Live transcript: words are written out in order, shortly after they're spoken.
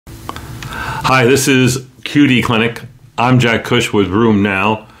Hi, this is QD Clinic. I'm Jack Cush with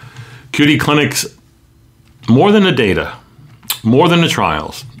RheumNow. QD Clinic's more than the data, more than the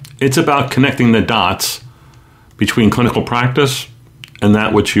trials. It's about connecting the dots between clinical practice and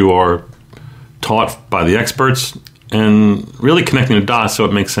that which you are taught by the experts, and really connecting the dots so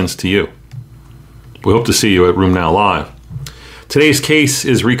it makes sense to you. We hope to see you at RheumNow Live. Today's case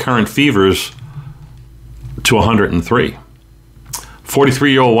is recurrent fevers to 103.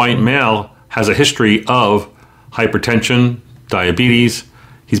 43-year-old white male has a history of hypertension, diabetes.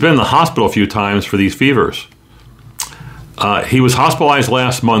 He's been in the hospital a few times for these fevers. He was hospitalized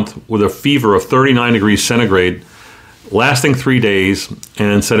last month with a fever of 39 degrees centigrade, lasting 3 days,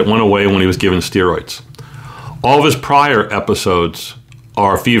 and said it went away when he was given steroids. All of his prior episodes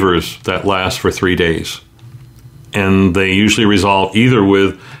are fevers that last for 3 days, and they usually resolve either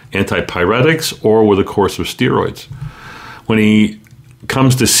with antipyretics or with a course of steroids. When he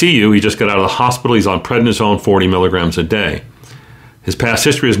comes to see you, he just got out of the hospital. He's on prednisone 40 milligrams a day. His past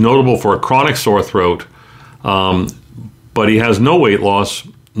history is notable for a chronic sore throat, but he has no weight loss,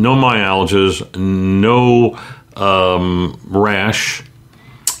 no myalgias, no rash,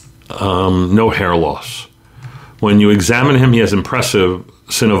 no hair loss. When you examine him, he has impressive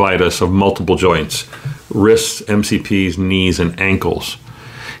synovitis of multiple joints, wrists, MCPs, knees, and ankles.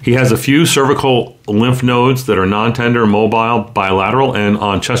 He has a few cervical lymph nodes that are non-tender, mobile, bilateral, and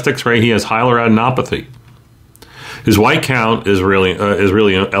on chest X-ray, he has hyaluradenopathy. His white count is really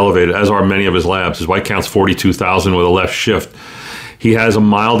elevated, as are many of his labs. His white count's 42,000 with a left shift. He has a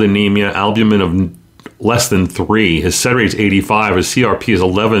mild anemia, albumin of less than 3. His sed rate is 85. His CRP is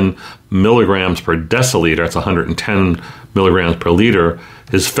 11 milligrams per deciliter. That's 110 milligrams per liter.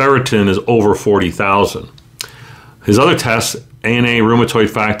 His ferritin is over 40,000. His other tests, ANA, rheumatoid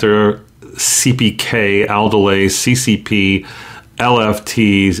factor, CPK, aldolase, CCP,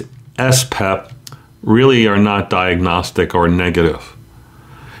 LFTs, SPEP, really are not diagnostic or negative.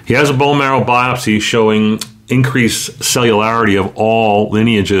 He has a bone marrow biopsy showing increased cellularity of all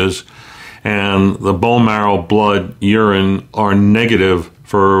lineages, and the bone marrow, blood, urine are negative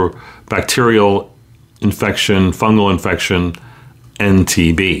for bacterial infection, fungal infection, and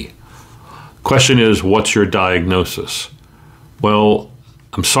TB. Question is, what's your diagnosis? Well,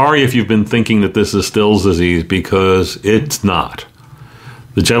 I'm sorry if you've been thinking that this is Still's disease, because it's not.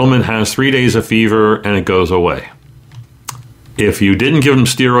 The gentleman has 3 days of fever and it goes away. If you didn't give him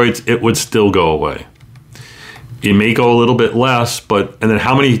steroids, it would still go away. It may go a little bit less, and then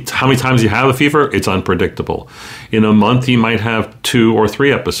how many times you have a fever, it's unpredictable. In a month, he might have 2 or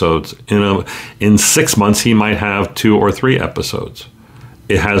 3 episodes. In 6 months, he might have 2 or 3 episodes.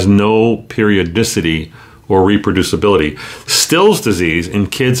 It has no periodicity or reproducibility. Still's disease in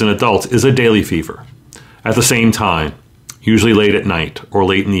kids and adults is a daily fever at the same time, usually late at night or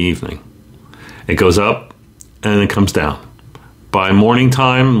late in the evening. It goes up and it comes down. By morning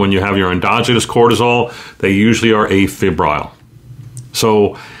time, when you have your endogenous cortisol, they usually are afebrile.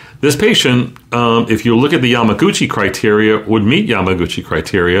 So this patient, if you look at the Yamaguchi criteria, would meet Yamaguchi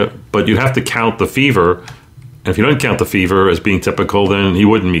criteria, but you have to count the fever. And if you don't count the fever as being typical, then he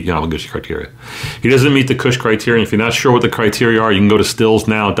wouldn't meet Yamaguchi criteria. He doesn't meet the Cush criteria. If you're not sure what the criteria are, you can go to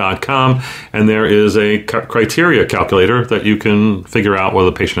stillsnow.com, and there is a criteria calculator that you can figure out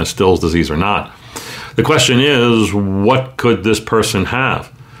whether the patient has Still's disease or not. The question is, what could this person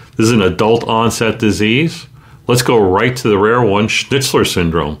have? This is an adult onset disease. Let's go right to the rare one, Schnitzler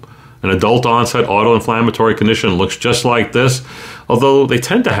syndrome. An adult onset autoinflammatory condition looks just like this, although they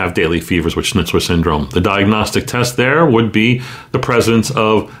tend to have daily fevers with Schnitzler syndrome. The diagnostic test there would be the presence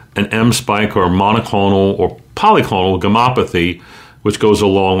of an M spike or monoclonal or polyclonal gammopathy, which goes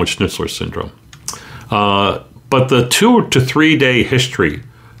along with Schnitzler syndrome. But the 2 to 3 day history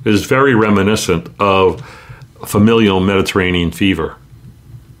is very reminiscent of familial Mediterranean fever.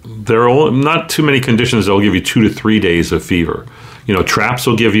 There are not too many conditions that will give you 2 to 3 days of fever. You know, TRAPS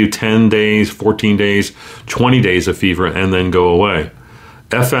will give you 10 days, 14 days, 20 days of fever and then go away.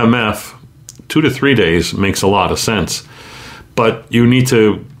 FMF, 2 to 3 days makes a lot of sense. But you need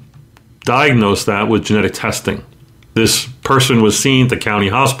to diagnose that with genetic testing. This person was seen at the county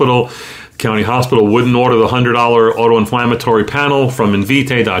hospital. The county hospital wouldn't order the $100 autoinflammatory panel from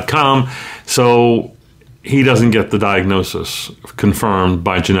Invitae.com, so he doesn't get the diagnosis confirmed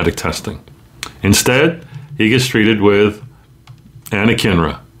by genetic testing. Instead, he gets treated with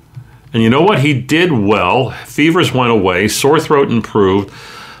anakinra. And you know what? He did well. Fevers went away. Sore throat improved.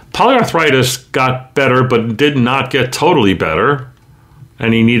 Polyarthritis got better, but did not get totally better.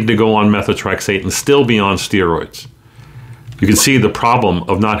 And he needed to go on methotrexate and still be on steroids. You can see the problem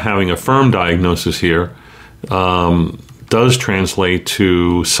of not having a firm diagnosis here. does translate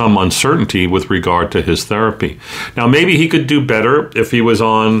to some uncertainty with regard to his therapy. Now, maybe he could do better if he was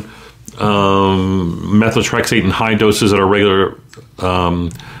on methotrexate in high doses at a regular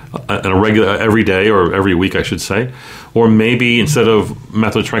every day or every week, I should say. Or maybe instead of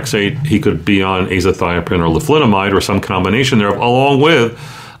methotrexate, he could be on azathioprine or leflunomide or some combination thereof, along with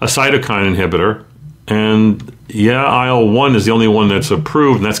a cytokine inhibitor. And IL-1 is the only one that's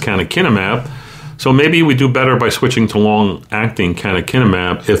approved, and that's canakinumab. So maybe we do better by switching to long-acting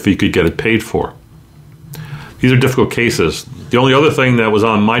canakinumab if we could get it paid for. These are difficult cases. The only other thing that was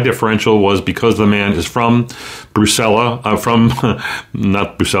on my differential was because the man is from Brucella,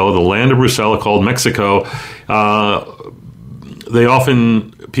 not Brucella, the land of Brucella called Mexico.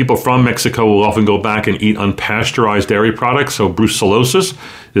 People from Mexico will often go back and eat unpasteurized dairy products. So brucellosis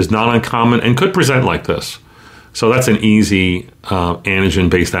is not uncommon and could present like this. So that's an easy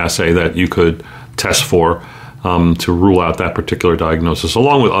antigen-based assay that you could test for to rule out that particular diagnosis,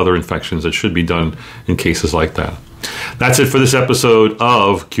 along with other infections that should be done in cases like that. That's it for this episode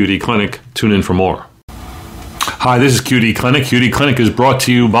of QD Clinic. Tune in for more. Hi, this is QD Clinic. QD Clinic is brought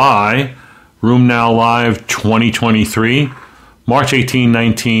to you by RheumNow Live 2023, March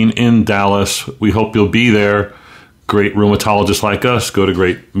 18-19 in Dallas. We hope you'll be there. Great rheumatologists like us go to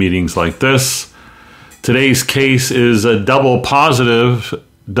great meetings like this. Today's case is a double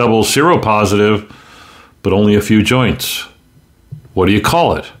seropositive, but only a few joints. What do you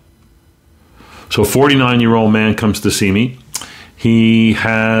call it? So a 49-year-old man comes to see me. He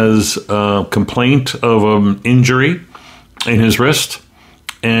has a complaint of an injury in his wrist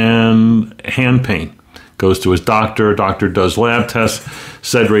and hand pain. Goes to his doctor. Doctor does lab tests.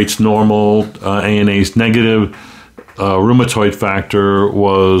 SED rate's normal. ANA's negative. Rheumatoid factor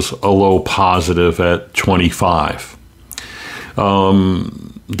was a low positive at 25.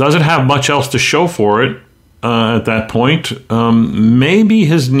 Doesn't have much else to show for it at that point. Maybe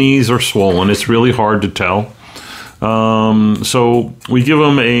his knees are swollen. It's really hard to tell. So we give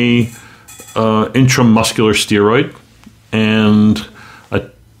him a intramuscular steroid and a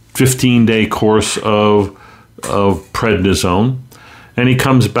 15-day course of prednisone, and he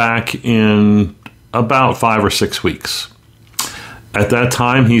comes back in about 5 or 6 weeks. At that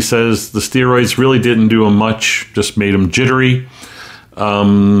time, he says the steroids really didn't do him much, just made him jittery.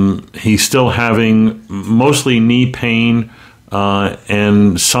 He's still having mostly knee pain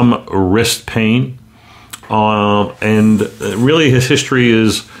and some wrist pain. And really his history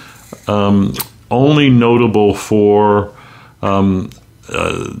is only notable for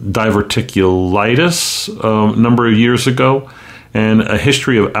diverticulitis a number of years ago and a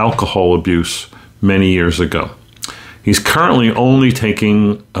history of alcohol abuse many years ago. He's currently only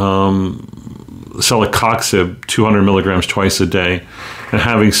taking celecoxib 200 milligrams twice a day and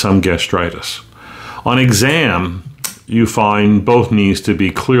having some gastritis. On exam, you find both knees to be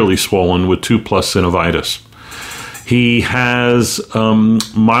clearly swollen with 2+ synovitis. He has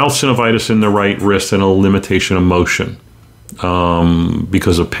mild synovitis in the right wrist and a limitation of motion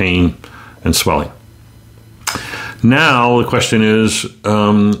because of pain and swelling. Now the question is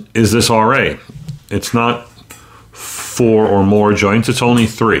this RA? It's not 4 or more joints, it's only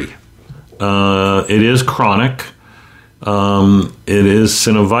 3. It is chronic. It is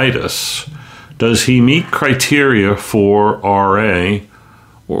synovitis. Does he meet criteria for RA?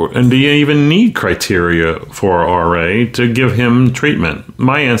 And do you even need criteria for RA to give him treatment?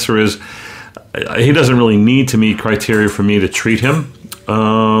 My answer is he doesn't really need to meet criteria for me to treat him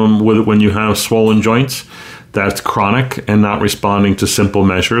when you have swollen joints. That's chronic and not responding to simple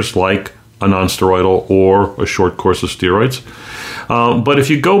measures like a nonsteroidal or a short course of steroids. But if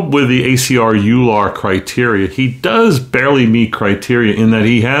you go with the ACR-EULAR criteria, he does barely meet criteria in that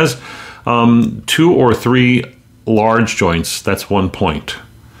he has 2 or 3 large joints. That's 1 point.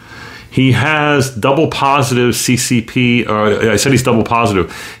 He has double positive CCP. I said he's double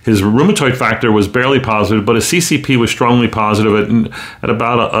positive. His rheumatoid factor was barely positive, but his CCP was strongly positive at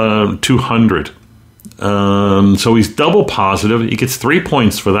about 200. So he's double positive. He gets 3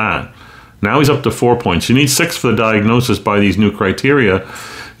 points for that. Now he's up to 4 points. You need 6 for the diagnosis by these new criteria,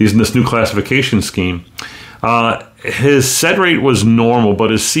 this new classification scheme. His SED rate was normal, but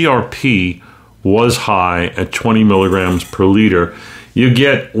his CRP was high at 20 milligrams per liter. You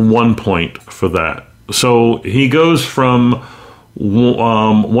get 1 point for that. So he goes from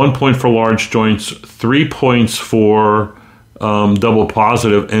 1 point for large joints, 3 points for double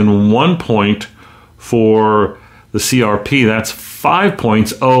positive, and 1 point for the CRP. That's 5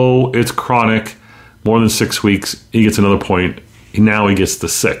 points. Oh, it's chronic, more than 6 weeks. He gets another point. Now he gets the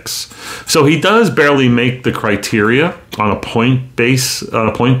 6. So he does barely make the criteria on a point basis,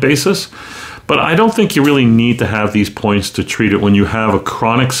 but But I don't think you really need to have these points to treat it when you have a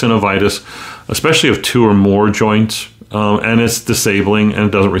chronic synovitis, especially of 2 or more joints, and it's disabling and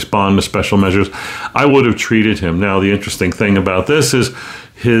it doesn't respond to special measures. I would have treated him. Now, the interesting thing about this is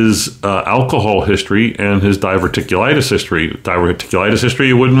his alcohol history and his diverticulitis history. Diverticulitis history,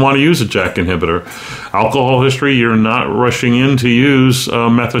 you wouldn't want to use a JAK inhibitor. Alcohol history, you're not rushing in to use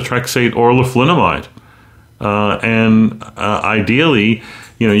methotrexate or leflunomide. And ideally,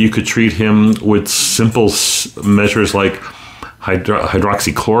 you could treat him with simple measures like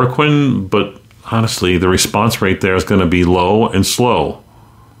hydroxychloroquine, but honestly, the response rate there is going to be low and slow.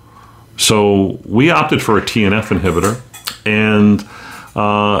 So we opted for a TNF inhibitor, and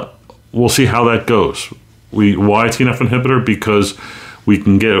we'll see how that goes. Why a TNF inhibitor? Because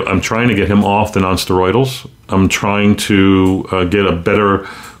I'm trying to get him off the nonsteroidals. I'm trying to get a better,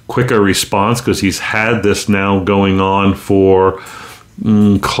 quicker response because he's had this now going on for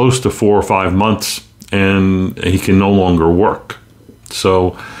close to 4 or 5 months, and he can no longer work.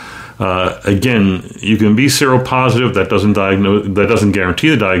 So again, you can be seropositive. That doesn't guarantee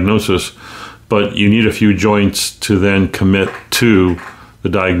the diagnosis, but you need a few joints to then commit to the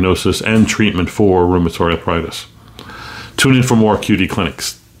diagnosis and treatment for rheumatoid arthritis. Tune in for more QD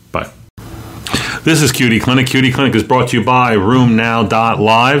Clinics. Bye. This is QD Clinic. QD Clinic is brought to you by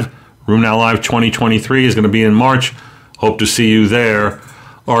RheumNow.live. RheumNow Live 2023 is going to be in March. Hope to see you there.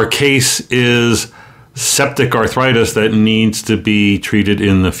 Our case is septic arthritis that needs to be treated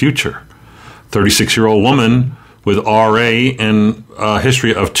in the future. 36-year-old woman with RA and a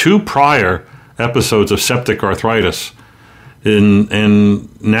history of 2 prior episodes of septic arthritis. And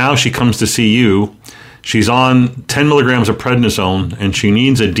now she comes to see you. She's on 10 milligrams of prednisone, and she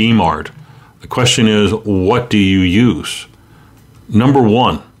needs a DMARD. The question is, what do you use? Number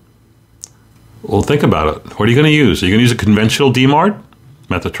 1. Well, think about it. What are you going to use? Are you going to use a conventional DMARD?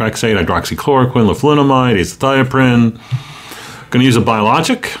 Methotrexate, hydroxychloroquine, leflunomide, azathioprine. Going to use a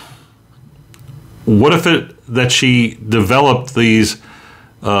biologic? What if that she developed these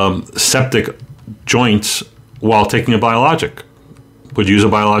septic joints while taking a biologic? Would you use a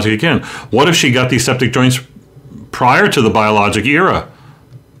biologic again? What if she got these septic joints prior to the biologic era?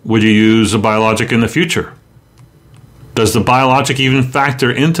 Would you use a biologic in the future? Does the biologic even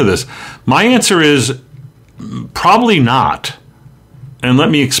factor into this? My answer is probably not. And let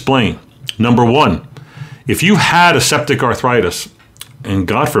me explain. Number 1, if you had a septic arthritis, and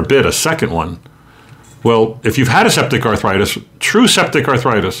God forbid a second one, well, if you've had a septic arthritis, true septic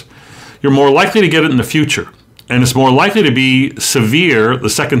arthritis, you're more likely to get it in the future. And it's more likely to be severe the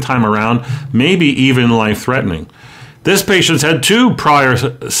second time around, maybe even life-threatening. This patient's had 2 prior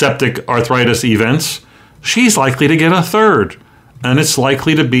septic arthritis events. She's likely to get a third, and it's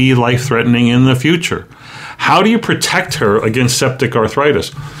likely to be life-threatening in the future. How do you protect her against septic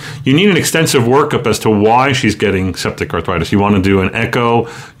arthritis? You need an extensive workup as to why she's getting septic arthritis. You want to do an echo,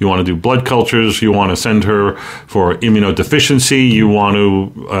 you want to do blood cultures, you want to send her for immunodeficiency, you want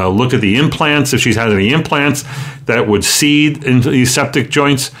to look at the implants, if she's had any implants that would seed into these septic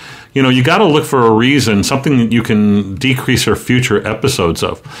joints. You got to look for a reason, something that you can decrease her future episodes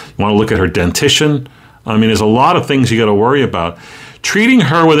of. You want to look at her dentition. I mean, there's a lot of things you got to worry about. Treating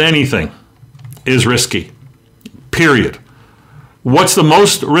her with anything is risky, period. What's the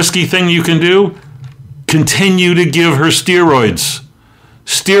most risky thing you can do? Continue to give her steroids.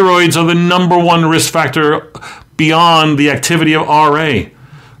 Steroids are the number 1 risk factor beyond the activity of RA.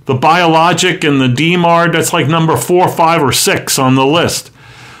 The biologic and the DMARD, that's like number 4, 5, or 6 on the list.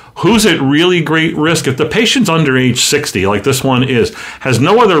 Who's at really great risk? If the patient's under age 60, like this one is, has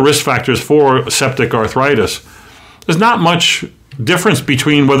no other risk factors for septic arthritis, there's not much difference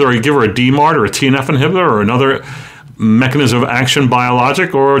between whether I give her a DMARD or a TNF inhibitor or another mechanism of action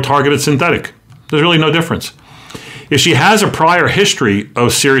biologic or a targeted synthetic. There's really no difference. If she has a prior history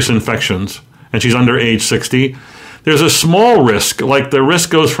of serious infections and she's under age 60, there's a small risk, like the risk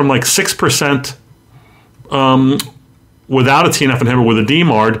goes from like 6% without a TNF inhibitor with a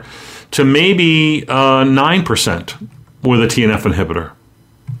DMARD to maybe 9% with a TNF inhibitor.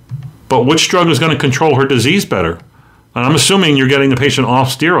 But which drug is going to control her disease better? And I'm assuming you're getting the patient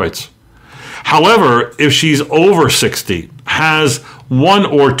off steroids. However, if she's over 60, has 1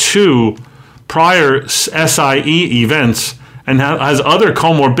 or 2 prior SIE events, and has other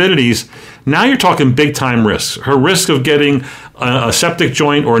comorbidities, now you're talking big-time risks. Her risk of getting a septic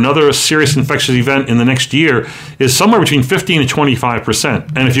joint or another serious infectious event in the next year is somewhere between 15 and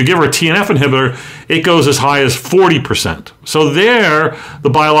 25%. And if you give her a TNF inhibitor, it goes as high as 40%. So there, the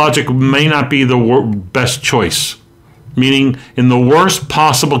biologic may not be the best choice, meaning in the worst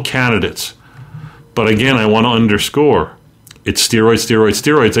possible candidates. But again, I want to underscore, it's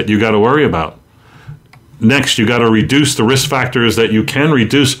steroids that you got to worry about. Next, you got to reduce the risk factors that you can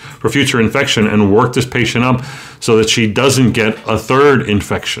reduce for future infection and work this patient up so that she doesn't get a third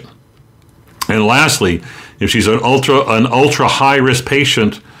infection. And lastly, if she's an ultra high risk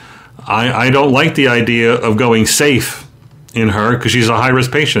patient, I don't like the idea of going safe in her because she's a high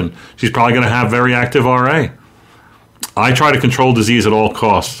risk patient. She's probably going to have very active RA. I try to control disease at all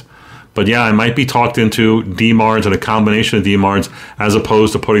costs. But yeah, I might be talked into DMARDs and a combination of DMARDs as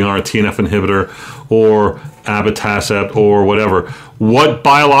opposed to putting on a TNF inhibitor or abatacept or whatever. What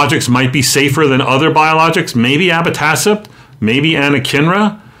biologics might be safer than other biologics? Maybe abatacept, maybe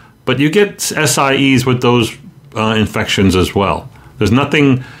anakinra, but you get SIEs with those infections as well. There's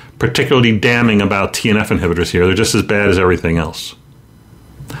nothing particularly damning about TNF inhibitors here. They're just as bad as everything else.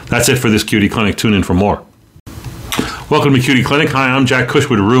 That's it for this QD Clinic. Tune in for more. Welcome to QD Clinic. Hi, I'm Jack Cush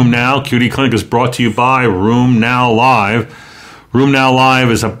with Room Now. QD Clinic is brought to you by Room Now Live. Room Now Live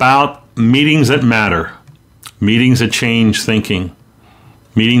is about meetings that matter, meetings that change thinking,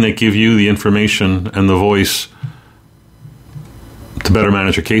 meetings that give you the information and the voice to better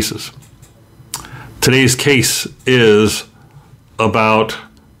manage your cases. Today's case is about,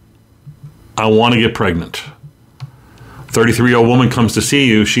 I want to get pregnant. 33-year-old woman comes to see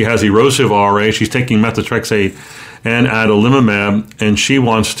you. She has erosive RA. She's taking methotrexate and adalimumab, and she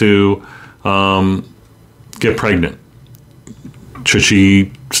wants to get pregnant. Should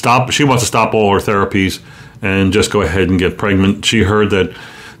she stop? She wants to stop all her therapies and just go ahead and get pregnant. She heard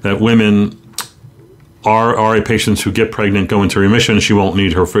that women RA patients who get pregnant go into remission. She won't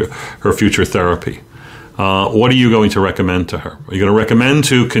need her future therapy. What are you going to recommend to her? Are you going to recommend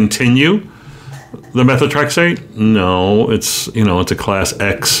to continue the methotrexate? No, it's a class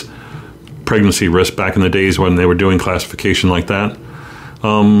X pregnancy risk back in the days when they were doing classification like that.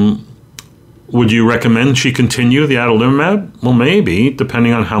 Would you recommend she continue the adalimumab? Well, maybe,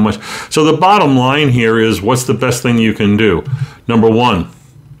 depending on how much. So the bottom line here is, what's the best thing you can do? Number one,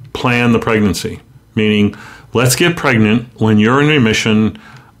 plan the pregnancy, meaning let's get pregnant when you're in remission,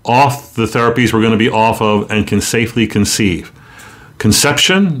 off the therapies we're going to be off of, and can safely conceive.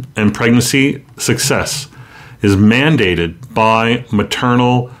 Conception and pregnancy success is mandated by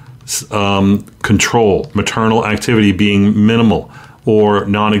maternal control, maternal activity being minimal or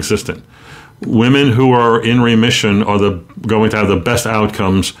non-existent. Women who are in remission are going to have the best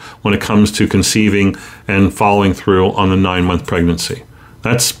outcomes when it comes to conceiving and following through on the 9-month pregnancy.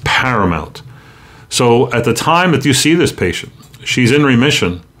 That's paramount. So at the time that you see this patient, she's in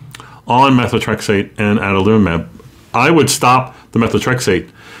remission on methotrexate and adalimumab. I would stop the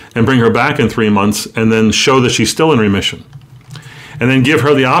methotrexate and bring her back in 3 months and then show that she's still in remission. And then give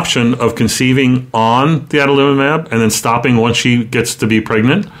her the option of conceiving on the adalimumab and then stopping once she gets to be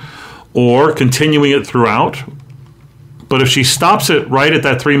pregnant, or continuing it throughout. But if she stops it right at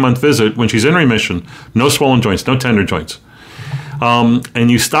that 3-month visit when she's in remission, no swollen joints, no tender joints,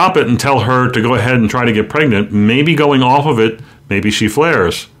 and you stop it and tell her to go ahead and try to get pregnant, maybe going off of it, maybe she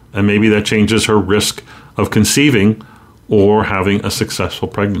flares, and maybe that changes her risk of conceiving or having a successful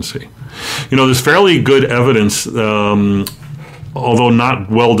pregnancy. There's fairly good evidence, although not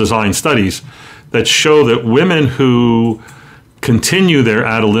well-designed studies, that show that women who continue their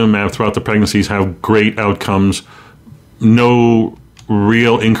adalimumab throughout the pregnancies have great outcomes, no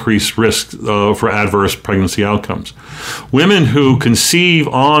real increased risk for adverse pregnancy outcomes. Women who conceive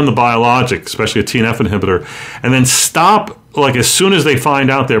on the biologic, especially a TNF inhibitor, and then stop like as soon as they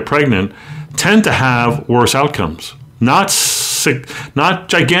find out they're pregnant, tend to have worse outcomes. Not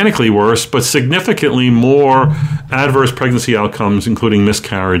gigantically worse, but significantly more adverse pregnancy outcomes, including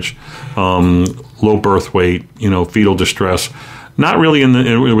miscarriage, low birth weight, fetal distress. Not really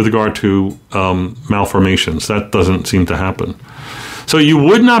with regard to malformations. That doesn't seem to happen. So you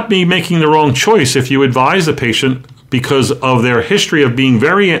would not be making the wrong choice if you advise the patient, because of their history of being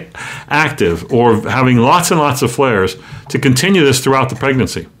very active or having lots and lots of flares, to continue this throughout the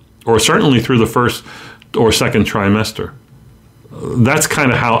pregnancy, or certainly through the first or second trimester. That's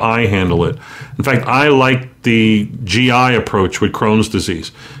kind of how I handle it. In fact, I like the GI approach with Crohn's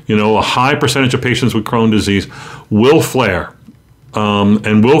disease. A high percentage of patients with Crohn's disease will flare.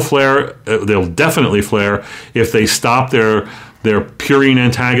 And will flare, they'll definitely flare if they stop their purine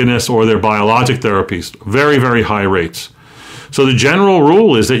antagonists or their biologic therapies. Very, very high rates. So the general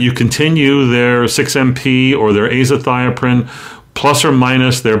rule is that you continue their 6-MP or their azathioprine plus or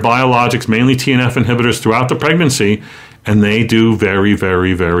minus their biologics, mainly TNF inhibitors, throughout the pregnancy, and they do very,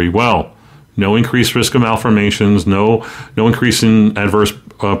 very, very well. No increased risk of malformations, no increase in adverse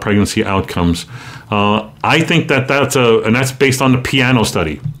pregnancy outcomes. I think and that's based on the PIANO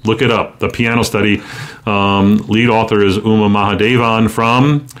study. Look it up. The PIANO study, lead author is Uma Mahadevan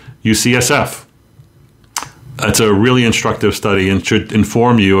from UCSF. It's a really instructive study and should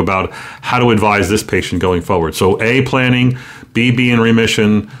inform you about how to advise this patient going forward. So A, planning, B, be in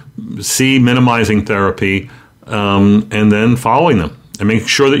remission, C, minimizing therapy, and then following them and making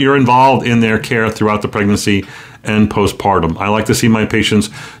sure that you're involved in their care throughout the pregnancy and postpartum. I like to see my patients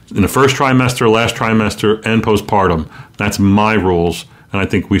in the first trimester, last trimester, and postpartum. That's my rules, and I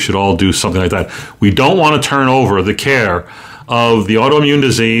think we should all do something like that. We don't want to turn over the care of the autoimmune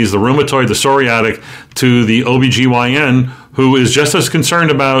disease, the rheumatoid, the psoriatic, to the OBGYN, who is just as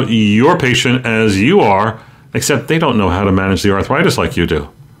concerned about your patient as you are, except they don't know how to manage the arthritis like you do,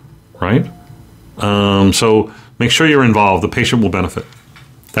 right? So make sure you're involved. The patient will benefit.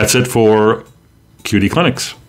 That's it for QD Clinics.